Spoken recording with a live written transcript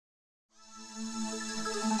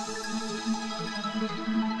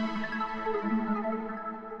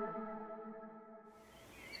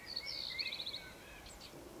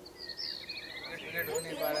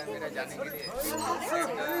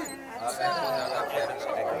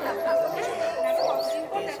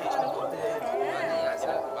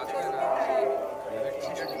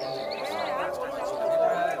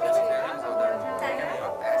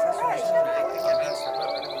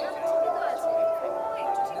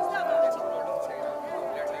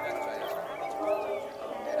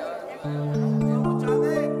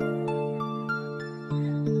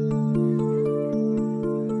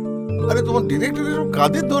আরে তোমার ডিরেক্টরের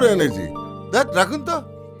কাদের ধরে এনেছি, দেখ রাখুন তো।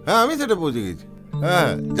 হ্যাঁ আমি সেটা পৌঁছে গেছি। হ্যাঁ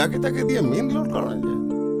যাকে তাকে দিয়ে মেন লোড করানো যায়।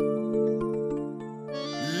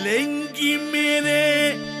 লেঙ্গি মেরে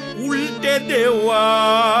উল্টে দেওয়া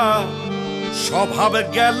স্বভাব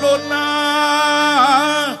গেল না,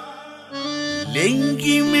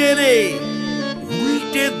 লেঙ্গি মেরে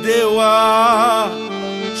উল্টে দেওয়া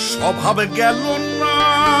স্বভাব গেল না।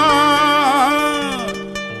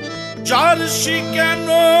 জার্সি কেন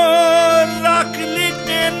রাখলি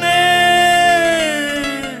টেনে,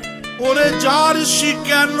 ওরে জার্সি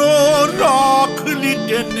কেন রাখলি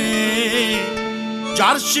টেনে,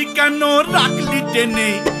 জার্সি কেন রাখলি টেনে,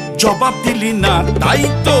 জবাব দিলি না তাই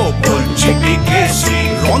তো বলছি বিকেসি।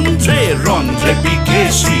 রন্ধ্রে রন্ধ্রে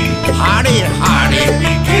বিকেসি, হাড়ে হাড়ে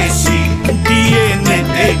বিকেসি,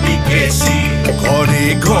 ডিএনএতে বিকেসি, ঘরে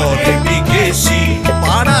ঘরে বিকেসি,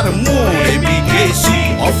 পাড়ার মোড়ে বিকেসি,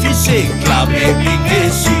 অফিসে ক্লাবে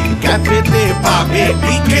বিকেসি, ক্যাফেতে পাবে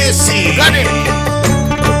বিকেসি।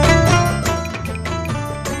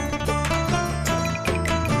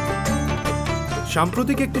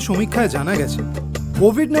 সাম্প্রতিক একটি সমীক্ষায় জানা গেছে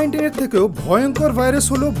কোভিড-19 থেকেও ভয়ঙ্কর ভাইরাস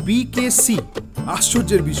হলো বিকেসি।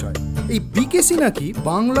 আশ্চর্যের বিষয়, এই বিকেসি নাকি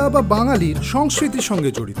বাংলা বা বাঙালির সংস্কৃতির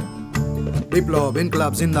সঙ্গে জড়িত। বিপ্লব,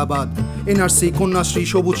 এনক্লাব, জিন্দাবাদ, এনআরসি, কন্যাশ্রী,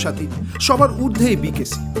 সবুজ সাথী সবার ঊর্ধ্বে এই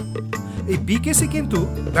বিকেসি। এই বিকেসি কিন্তু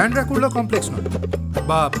ব্যান্ড্রাকুল্লা কমপ্লেক্স নয়,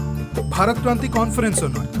 বা ভারতক্রান্তি কনফারেন্সও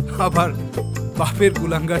নয়, আবার বাপের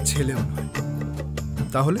কুলাঙ্গার ছেলেও নয়।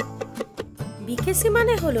 তাহলে বিকেসি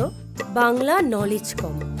মানে হলো বাংলা নলেজ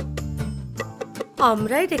কম।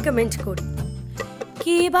 আমরাই রেকমেন্ড করি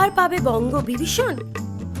কে এবার পাবে বঙ্গ বিভীষণ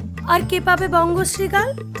আর কে পাবে বঙ্গশ্রীগাল।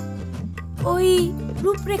 ওই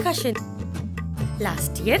রূপরেখা সেন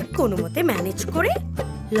লাস্ট ইয়ার কোনো মতে ম্যানেজ করে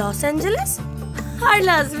লস অ্যাঞ্জেলেস আর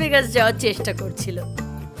লাস ভেগাস যাওয়ার চেষ্টা করছিল।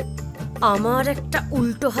 আমার একটা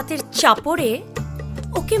উল্টো হাতের চাপড়ে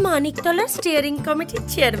ওকে মানিকতলার স্টিয়ারিং কমিটির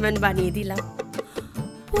চেয়ারম্যান বানিয়ে দিলাম।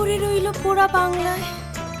 পড়ে রইল পোড়া বাংলায়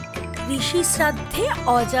ঋষি শ্রাদ্ধে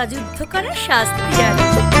অজাযুদ্ধ করার শাস্তি। আর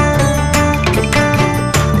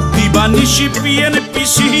দিবানিশি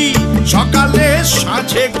বিএনপিসি সকালে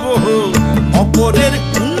সাঁঝে গো, অপরের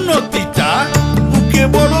উন্নতিটা বুকে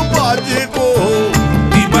বড় বাজে গো।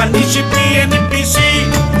 দিবানিশি বিএনপিসি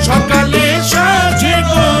সকালে সাঁঝে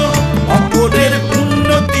গো, অপরের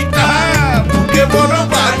উন্নতিটা বুকে বড়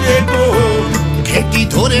বাজে গো। খেটি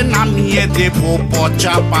ধরে নামিয়ে দেব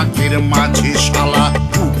পচা পাখির মাঝে শালা,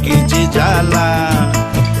 বুকে যে জ্বালা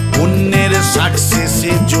অন্যের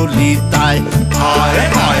সাকসেসে জ্বলি তাই। হায়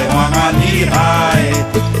হায় বাঙালি হায়,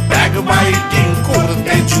 ব্যাকবাইটিং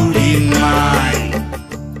করতে চুরি নাই।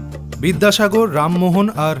 বিদ্যাসাগর, রামমোহন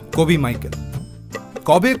আর কবি মাইকেল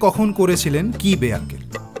কবে কখন করেছিলেন কি বেয়াক্কেল,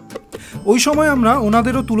 ওই সময় আমরা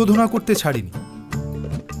ওনাদেরও তুলোধনা করতে ছাড়িনি।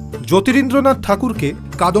 জ্যোতিরিন্দ্রনাথ ঠাকুরকে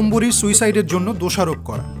কাদম্বরীর সুইসাইডের জন্য দোষারোপ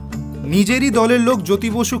করা, নিজেরই দলের লোক জ্যোতি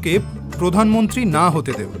বসুকে প্রধানমন্ত্রী না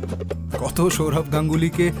হতে দেওয়া, কত সৌরভ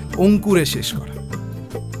গাঙ্গুলিকে অঙ্কুরে শেষ করা।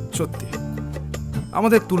 সত্যি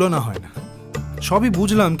আমাদের তুলনা হয় না, সবই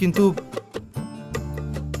বুঝলাম, কিন্তু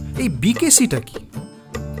এই বিকেসিটা কি?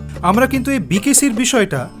 আমরা কিন্তু এই বিকেসির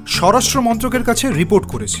বিষয়টা স্বরাষ্ট্র মন্ত্রকের কাছে রিপোর্ট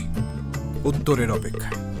করেছি, উত্তরের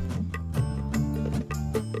অপেক্ষায়।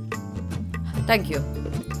 Thank you.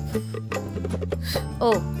 ও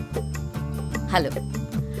হ্যালো,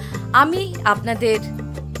 আমি আপনাদের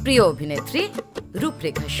প্রিয় অভিনেত্রী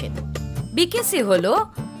রূপরেখা সেন। বিকেসি হলো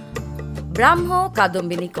ব্রাহ্ম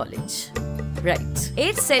কাদম্বিনী কলেজ, রাইট।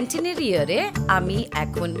 এর সেন্টিনারি ইয়ারে আমি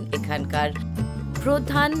এখন এখানকার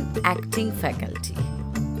প্রধান অ্যাক্টিং ফ্যাকাল্টি।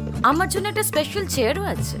 আমার জন্য একটা স্পেশাল চেয়ারও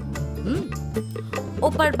আছে।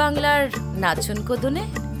 ওপার বাংলার নাচন কোদনে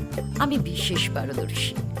আমি বিশেষ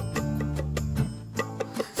পারদর্শী।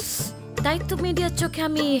 দায়িত্ব মিডিয়ার চোখে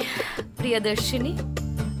আমি প্রিয়দর্শিনী।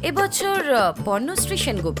 এবছর পর্ণশ্রী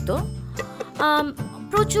সেনগুপ্ত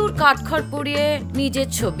প্রচুর কাঠখড় পুড়িয়ে নিজের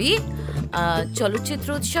ছবি চলচ্চিত্র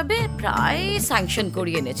উৎসবে প্রায় স্যাংশন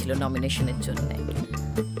করিয়ে এনেছিল নমিনেশনের জন্য,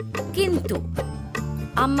 কিন্তু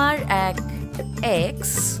আমার এক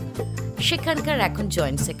এক্স সেখানকার এখন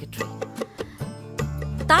জয়েন্ট সেক্রেটারি,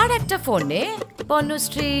 তার একটা ফোনে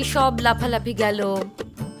পর্ণশ্রী সব লাফালাফি গেল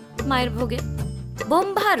মায়ের ভোগে।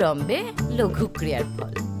 ব্রহ্মারম্ভে লঘু ক্রিয়ার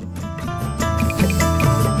ফল।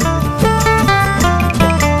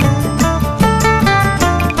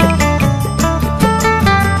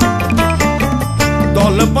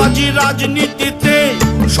 রাজনীতিতে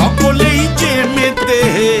সকলেই যে মেতে,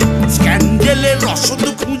 স্ক্যান্ডেলের রসদ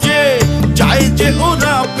খুঁজে যায় যে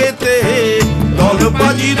ওরা পেতে।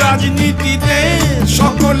 দলবাজি রাজনীতিতে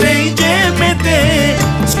সকলেই যে মেতে,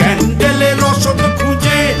 স্ক্যান্ডেলের রসদ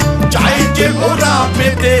খুঁজে যায় যে ওরা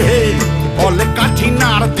পেতে। অল কাঠি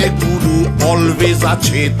নাড়তে গুরু অলওয়েজ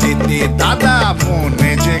আছে তেতে, দাদা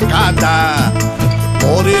মনে যে কাদা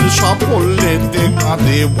পরের সাফল্যেতে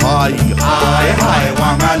কাঁদে ভাই। হায় হায়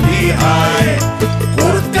বাঙালি হায়,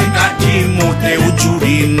 করতে কাঠি মোটেও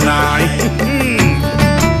চুরি নাই।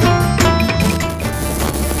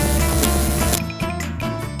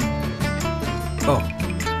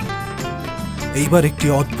 এইবার একটি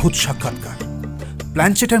অদ্ভুত সাক্ষাৎকার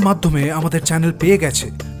প্ল্যানচেটের মাধ্যমে আমাদের চ্যানেল পেয়ে গেছে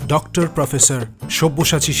ডক্টর প্রফেসর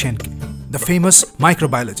সব্যসাচী সেনকে, the famous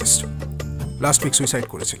microbiologist. Last week suicide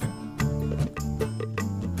করেছিলেন।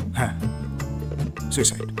 হ্যাঁ,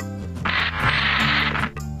 suicide.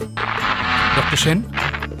 Doctor Sen,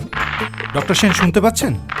 doctor Sen শুনতে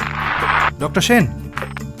পাচ্ছেন? ডক্টর সেন,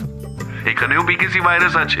 এখানেও বিকেসি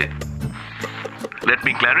ভাইরাস আছে। লেট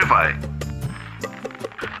মি ক্ল্যারিফাই,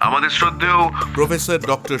 আমাদের শ্রদ্ধেয় professor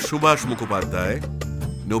doctor Subhash Mukhopadhyay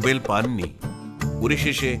Nobel পাননি।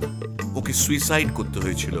 পরিশেষে ওকে সুইসাইড করতে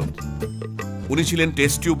হয়েছিল। উনি ছিলেন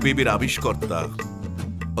টেস্ট টিউব বেবির আবিষ্কর্তা,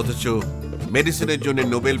 অথচ মেডিসিনের জন্য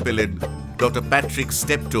নোবেল পেলেন ডক্টর প্যাট্রিক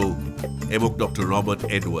স্টেপটো এবং ডক্টর রবার্ট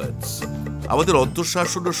এডওয়ার্ডস। আমাদের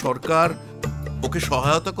অন্তঃশাসন ও সরকার ওকে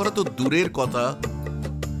সহায়তা করা তো দূরের কথা,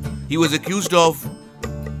 হি ওয়াজ accused of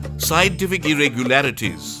scientific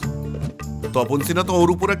irregularities. Tapan Sinha তো ওর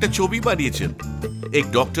উপর একটা ছবি বানিয়েছেন, এক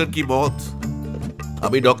ডক্টর কি মত।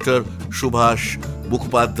 আমি ডক্টর সুভাষ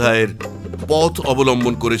মুখোপাধ্যায়ের পথ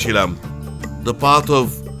অবলম্বন করেছিলাম, the path of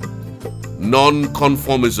non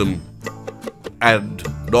কনফর্মিজম and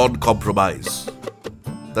non compromise.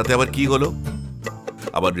 তাতে আবার কি হলো?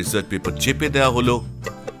 আবার রিসার্চ পেপার চেপে দেওয়া হলো,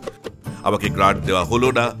 আমাকে গ্রান্ট দেওয়া হলো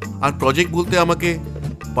না, আর প্রজেক্ট বলতে আমাকে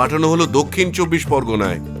পাঠানো হলো দক্ষিণ 24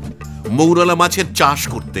 পরগনায় মৌরলা মাছের চাষ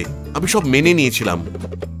করতে। আমি সব মেনে নিয়েছিলাম,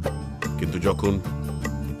 কিন্তু যখন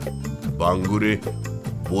বাঙ্গুরে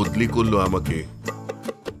বদলি করলো আমাকে,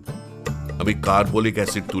 আমি কার্বলিক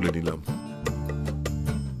অ্যাসিড তুলে নিলাম।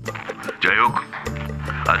 যাই হোক,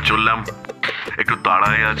 আজ চললাম, একটু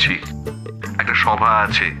তাড়ায় আছি, একটা সভা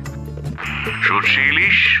আছে, সর্ষে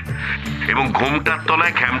ইলিশ এবং ঘোমটার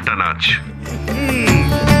তলায় খ্যামটা নাচ।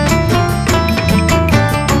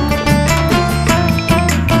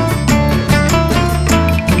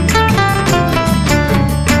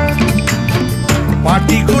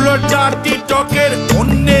 পার্টিগুলো ডাটি টকের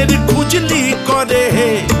অন্যের খুঁজলি করে,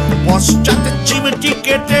 পশ্চাতে চিমটি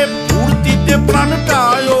কেটে ফুর্তিতে প্রাণটা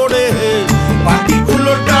ওড়ে।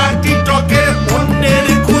 পার্টিগুলো ডাটি টকের অন্যের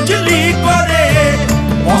খুঁজলি করে,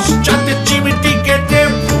 পশ্চাতে চিমটি কেটে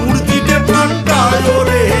ফুর্তিতে প্রাণটা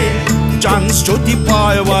ওড়ে। চান্স যদি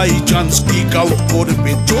পায় বাই চান্স কিক আউট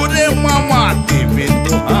করবে, জোরে মামা দেবে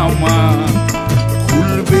তো আমার,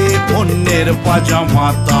 খুলবে অন্যের পাজামা।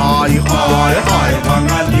 তাই হয় হয়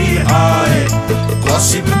বাঙালি হয়,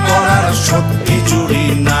 গসিপ করার শক্তি চুরি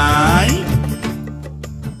নাই।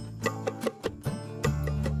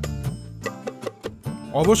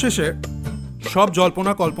 অবশেষে সব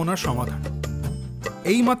জল্পনা কল্পনার সমাধান।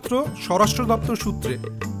 এইমাত্র স্বরাষ্ট্র দপ্তর সূত্রে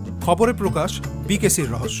খবরে প্রকাশ বিকেসির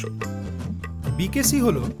রহস্য। বিকেসি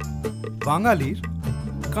হল বাঙালির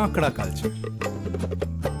কাঁকড়া কালচার।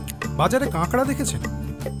 বাজারে কাঁকড়া দেখেছেন?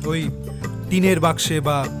 ওই টিনের বাক্সে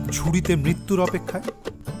বা ঝুড়িতে মৃত্যুর অপেক্ষায়।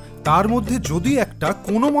 তার মধ্যে যদি একটা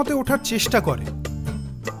কোনো মতে ওঠার চেষ্টা করে,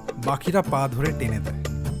 বাকিরা পা ধরে টেনে দেয়।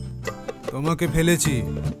 তোমাকে ফেলেছি,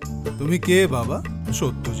 তুমি কে বাবা?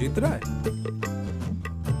 সত্যজিৎ রায়।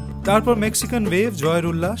 তারপর মেক্সিকান ওয়েভ, জয়ের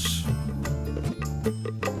উল্লাস।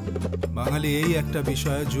 বাঙালি এই একটা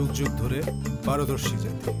বিষয়ে যুগ যুগ ধরে পারদর্শী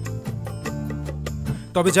জাতি।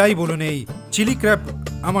 তবে যাই বলুন, এই চিলি ক্র্যাব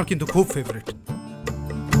আমার কিন্তু খুব ফেভারিট।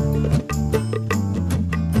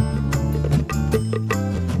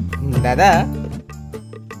 দাদা,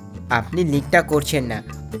 আপনি লিকটা করছেন না,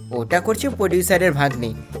 ওটা করছে প্রডিউসারের ভাগ্নে।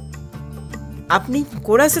 আপনি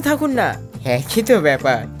কোরাসে থাকুন না, একই তো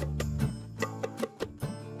ব্যাপার।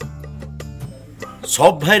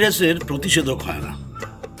 সব ভাইরাসের প্রতিষেধক হয় না।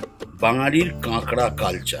 বাঙালির কাঁকড়া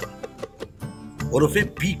কালচার ওরফে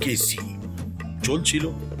বিকেসি চলছিল,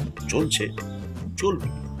 চলছে, চলবে।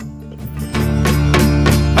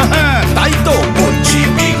 তাই তো বলছি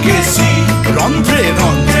বিকেসি, রন্ধ্রে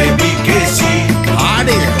রন্ধ্রে বিকেসি,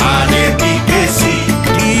 হাড়ে হাড়ে বিকেসি,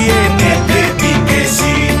 ডিএনএতে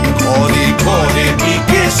বিকেসি, ঘরে ঘরে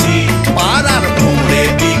বিকেসি, পাড়ার মোড়ে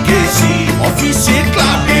বিকেসি, অফিসে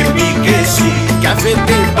ক্লাবে বিকেসি,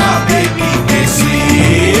 ক্যাফেতে পাবে বিকেসি।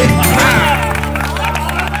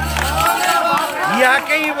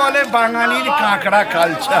 বাঙালির কাঁকড়া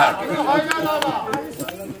কালচার।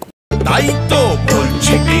 তাই তো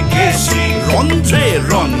বলছি বিকেসি, রন্ধ্রে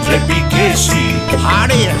রন্ধ্রে বিকেসি,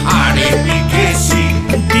 হাড়ে হাড়ে বিকেসি,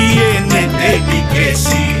 ডিএনএতে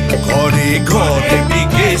বিকেসি, ঘরে ঘরে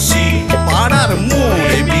বিকেসি, পাড়ার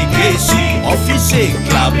মোড়ে বিকেসি, অফিসে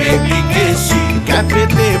ক্লাবে বিকেসি,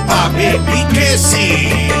 ক্যাফেতে পাবে বিকেসি।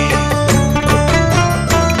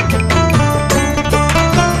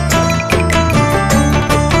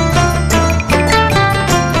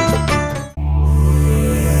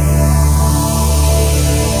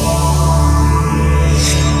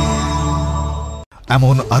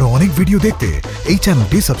 এমন আরো অনেক ভিডিও দেখতে এই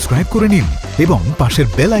চ্যানেলটি সাবস্ক্রাইব করে নিন এবং পাশের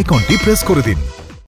বেল আইকনটি প্রেস করে দিন।